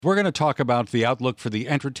We're going to talk about the outlook for the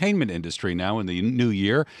entertainment industry now in the new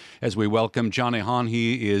year as we welcome Johnny Han.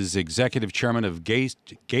 He is Executive Chairman of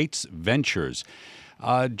Gates Ventures.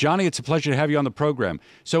 Johnny, it's a pleasure to have you on the program.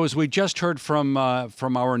 So as we just heard from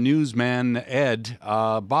our newsman, Ed,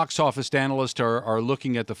 box office analysts are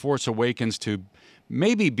looking at The Force Awakens to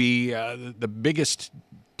maybe be the biggest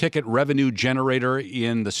ticket revenue generator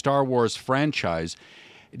in the Star Wars franchise.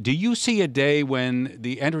 Do you see a day when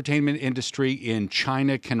the entertainment industry in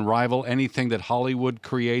China can rival anything that Hollywood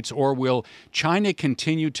creates, or will China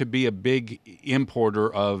continue to be a big importer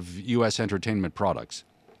of U.S. entertainment products?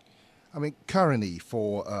 I mean, currently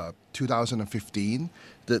for 2015,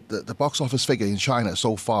 the box office figure in China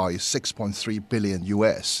so far is $6.3 billion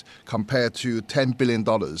US, compared to $10 billion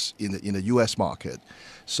in the US market.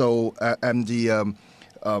 So, and the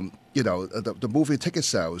movie ticket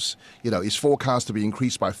sales, is forecast to be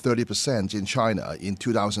increased by 30% in China in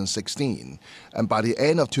 2016. And by the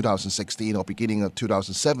end of 2016 or beginning of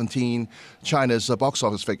 2017, China's box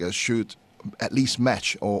office figures should at least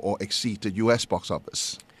match or exceed the U.S. box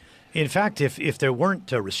office. In fact, if there weren't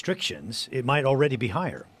restrictions, it might already be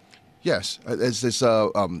higher. Yes, there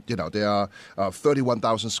are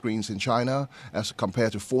 31,000 screens in China as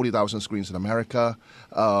compared to 40,000 screens in America.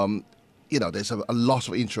 There's a lot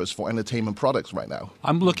of interest for entertainment products right now.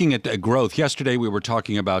 I'm looking at growth. Yesterday we were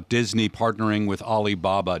talking about Disney partnering with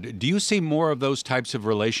Alibaba. Do you see more of those types of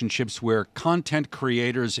relationships where content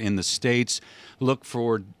creators in the States look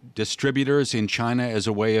for distributors in China as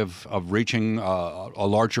a way of reaching a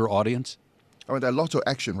larger audience? I mean, there's a lot of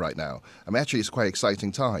action right now. I mean, actually, it's quite an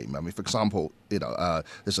exciting time. I mean, for example,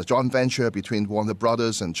 there's a joint venture between Warner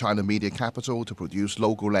Brothers and China Media Capital to produce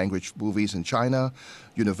local language movies in China.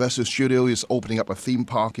 Universal Studios is opening up a theme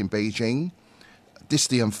park in Beijing.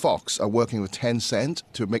 Disney and Fox are working with Tencent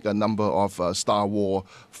to make a number of Star Wars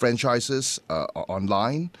franchises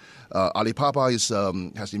online. Alibaba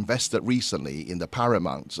has invested recently in the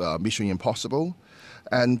Paramount Mission Impossible.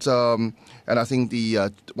 And I think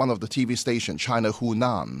one of the TV stations, China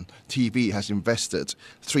Hunan TV, has invested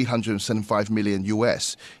 $375 million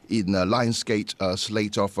US in Lionsgate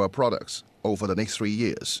slate of products over the next 3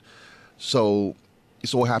 years. So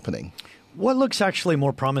it's all happening. What looks actually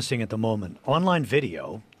more promising at the moment? Online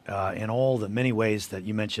video, in all the many ways that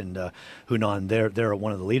you mentioned, Hunan, they're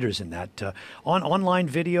one of the leaders in that. Online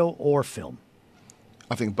video or film?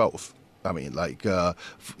 I think both. I mean,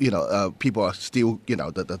 people are still,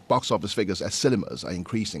 the box office figures at cinemas are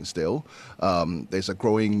increasing still. There's a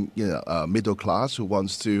growing, middle class who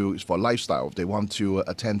wants to, for lifestyle, they want to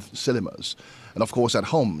attend cinemas. And of course, at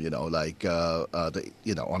home,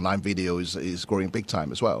 online video is growing big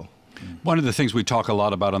time as well. One of the things we talk a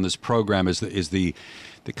lot about on this program is the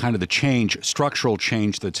kind of the change, structural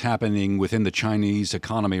change that's happening within the Chinese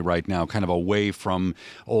economy right now, kind of away from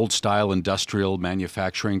old-style industrial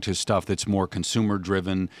manufacturing to stuff that's more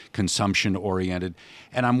consumer-driven, consumption-oriented.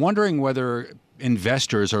 And I'm wondering whether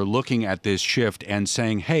investors are looking at this shift and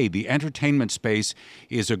saying, hey, the entertainment space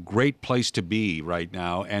is a great place to be right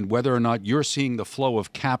now, and whether or not you're seeing the flow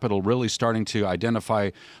of capital really starting to identify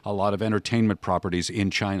a lot of entertainment properties in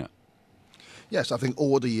China. Yes, I think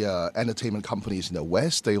all the entertainment companies in the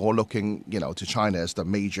West, they're all looking, to China as the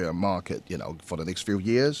major market, for the next few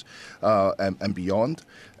years and beyond.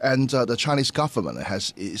 And the Chinese government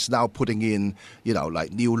is now putting in,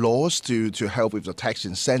 new laws to help with the tax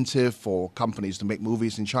incentive for companies to make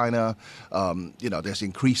movies in China. There's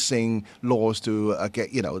increasing laws to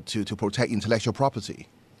to protect intellectual property.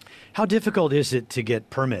 How difficult is it to get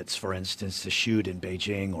permits, for instance, to shoot in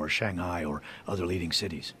Beijing or Shanghai or other leading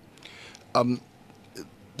cities?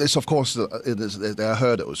 There's, of course, there are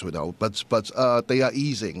hurdles, but they are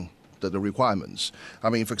easing the requirements. I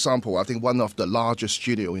mean, for example, I think one of the largest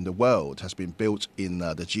studios in the world has been built in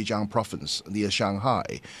the Zhejiang province near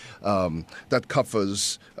Shanghai. That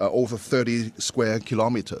covers over 30 square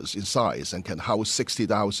kilometers in size and can house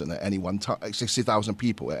 60,000 at any one time, 60,000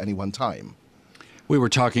 people at any one time. We were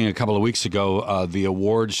talking a couple of weeks ago, the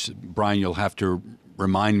awards, Brian, you'll have to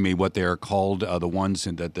remind me what they're called, the ones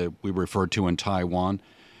that we referred to in Taiwan.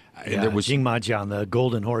 Yeah, there was Jingmajiang, the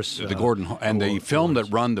Golden Horse. The the film that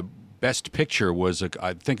won the Best Picture was,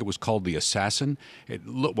 I think it was called The Assassin.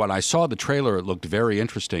 When I saw the trailer, it looked very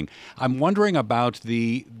interesting. I'm wondering about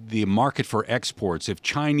the market for exports. If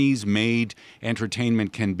Chinese-made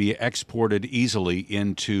entertainment can be exported easily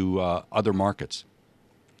into other markets.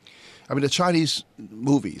 I mean, the Chinese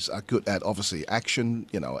movies are good at, obviously, action,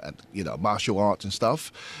 martial arts and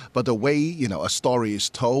stuff. But the way, a story is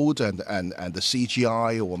told and the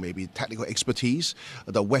CGI or maybe technical expertise,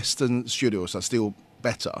 the Western studios are still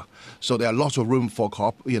better. So there are lots of room for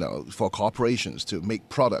for corporations to make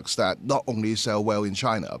products that not only sell well in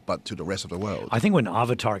China but to the rest of the world. I think when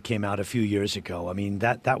Avatar came out a few years ago, I mean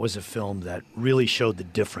that was a film that really showed the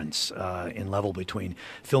difference in level between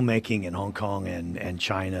filmmaking in Hong Kong and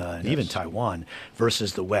China and even Taiwan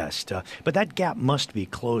versus the West. But that gap must be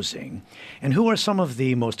closing. And who are some of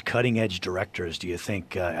the most cutting-edge directors, do you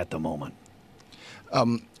think, at the moment?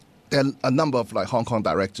 There are a number of Hong Kong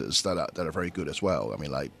directors that are very good as well. I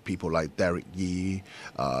mean, people like Derek Yee,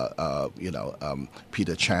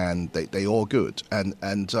 Peter Chan. They all good, and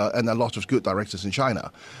a lot of good directors in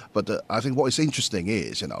China. But I think what is interesting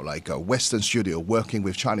is a Western studio working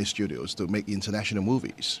with Chinese studios to make international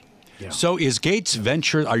movies. Yeah. So is Gates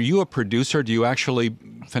Venture? Are you a producer? Do you actually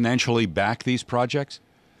financially back these projects?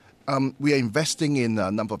 We are investing in a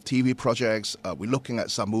number of TV projects. We're looking at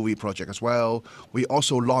some movie projects as well. We're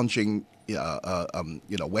also launching,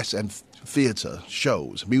 West End theatre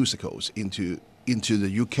shows, musicals into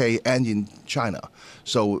the UK and in China.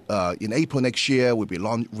 So in April next year, we'll be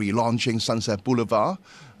relaunching Sunset Boulevard,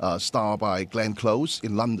 starred by Glenn Close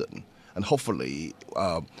in London. And hopefully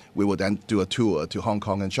we will then do a tour to Hong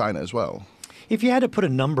Kong and China as well. If you had to put a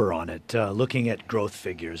number on it, looking at growth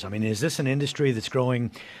figures, I mean, is this an industry that's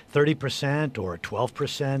growing 30% or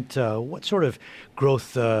 12%? What sort of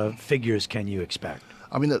growth figures can you expect?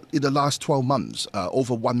 I mean, in the last 12 months,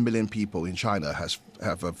 over 1 million people in China have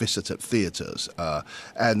visited theaters,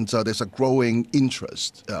 and there's a growing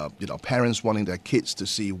interest. Parents wanting their kids to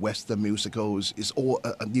see Western musicals is all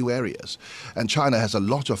new areas, and China has a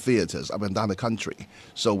lot of theaters up and down the country.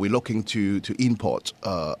 So we're looking to import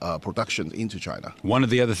production into China. One of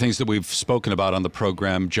the other things that we've spoken about on the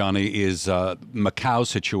program, Johnny, is Macau's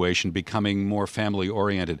situation becoming more family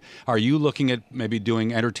oriented. Are you looking at maybe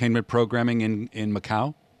doing entertainment programming in Macau?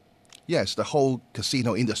 Yes, the whole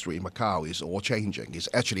casino industry in Macau is all changing. It's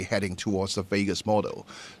actually heading towards the Vegas model.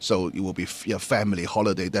 So it will be a family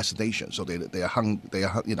holiday destination. So they are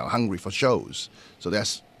hungry for shows. So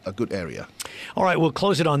that's a good area. All right, we'll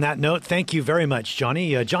close it on that note. Thank you very much,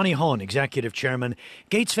 Johnny. Johnny Hon, Executive Chairman,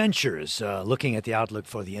 Gates Ventures, looking at the outlook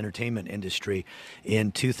for the entertainment industry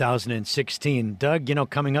in 2016. Doug,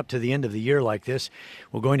 coming up to the end of the year like this,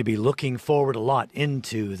 we're going to be looking forward a lot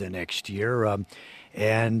into the next year.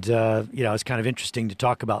 And, it's kind of interesting to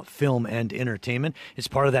talk about film and entertainment. It's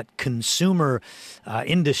part of that consumer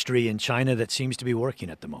industry in China that seems to be working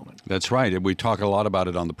at the moment. That's right. We talk a lot about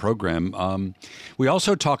it on the program. We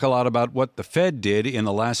also talk a lot about what the Fed did in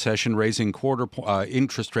the last session, raising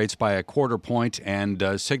interest rates by a quarter point and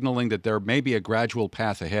signaling that there may be a gradual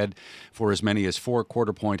path ahead for as many as 4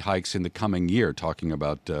 quarter-point hikes in the coming year, talking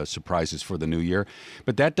about surprises for the new year.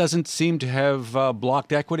 But that doesn't seem to have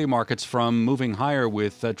blocked equity markets from moving higher,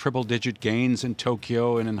 with triple-digit gains in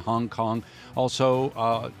Tokyo and in Hong Kong,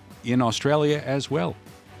 also in Australia as well.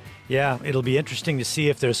 Yeah, it'll be interesting to see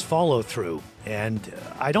if there's follow-through. And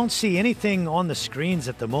I don't see anything on the screens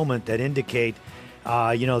at the moment that indicate,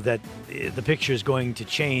 that the picture is going to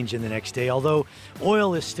change in the next day, although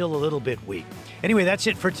oil is still a little bit weak. Anyway, that's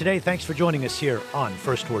it for today. Thanks for joining us here on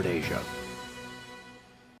First Word Asia.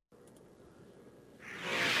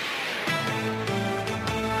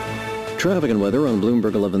 Traffic and weather on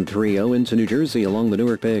Bloomberg 1130 into New Jersey along the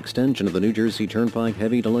Newark Bay extension of the New Jersey Turnpike.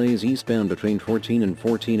 Heavy delays eastbound between 14 and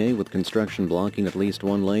 14A with construction blocking at least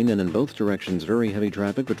one lane, and in both directions very heavy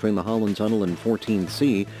traffic between the Holland Tunnel and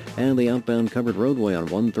 14C and the outbound covered roadway on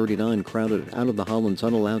 139 crowded out of the Holland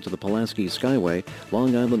Tunnel out to the Pulaski Skyway.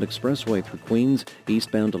 Long Island Expressway through Queens.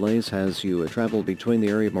 Eastbound delays as you travel between the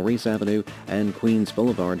area of Maurice Avenue and Queens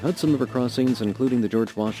Boulevard. Hudson River crossings including the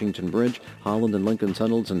George Washington Bridge, Holland and Lincoln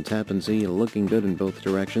Tunnels, and Tappan Zee looking good in both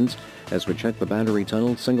directions. As we check the Battery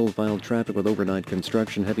Tunnel, single-file traffic with overnight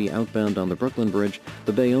construction, heavy outbound on the Brooklyn Bridge.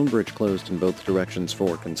 The Bayonne Bridge closed in both directions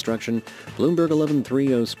for construction. Bloomberg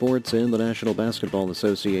 1130 sports in the National Basketball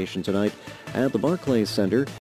Association tonight at the Barclays Center.